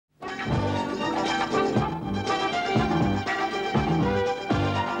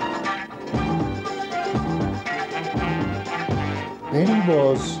Benny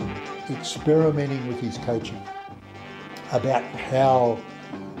was experimenting with his coaching about how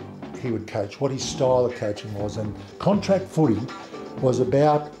he would coach, what his style of coaching was, and contract footy was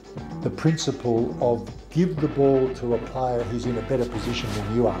about the principle of give the ball to a player who's in a better position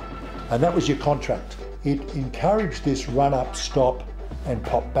than you are. And that was your contract. It encouraged this run up, stop and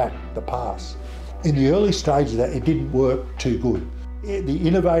pop back the pass. In the early stages of that, it didn't work too good. The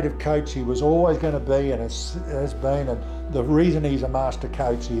innovative coach he was always going to be and has been, and the reason he's a master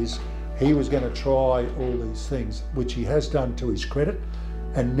coach is he was going to try all these things, which he has done to his credit,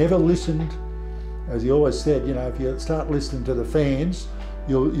 and never listened. As he always said, you know, if you start listening to the fans,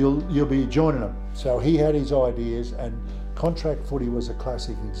 you'll be joining them. So he had his ideas, and contract footy was a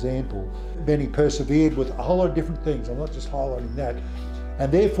classic example. Benny persevered with a whole lot of different things. I'm not just highlighting that.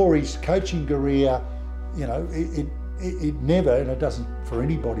 And therefore his coaching career, you know, it never, and it doesn't for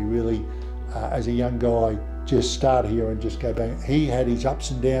anybody really, as a young guy, just start here and just go back. He had his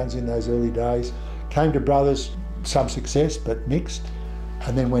ups and downs in those early days. Came to Brothers, some success, but mixed,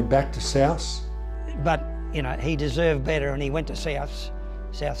 and then went back to Souths. But, you know, he deserved better, and he went to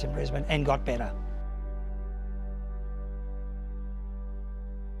Souths in Brisbane and got better.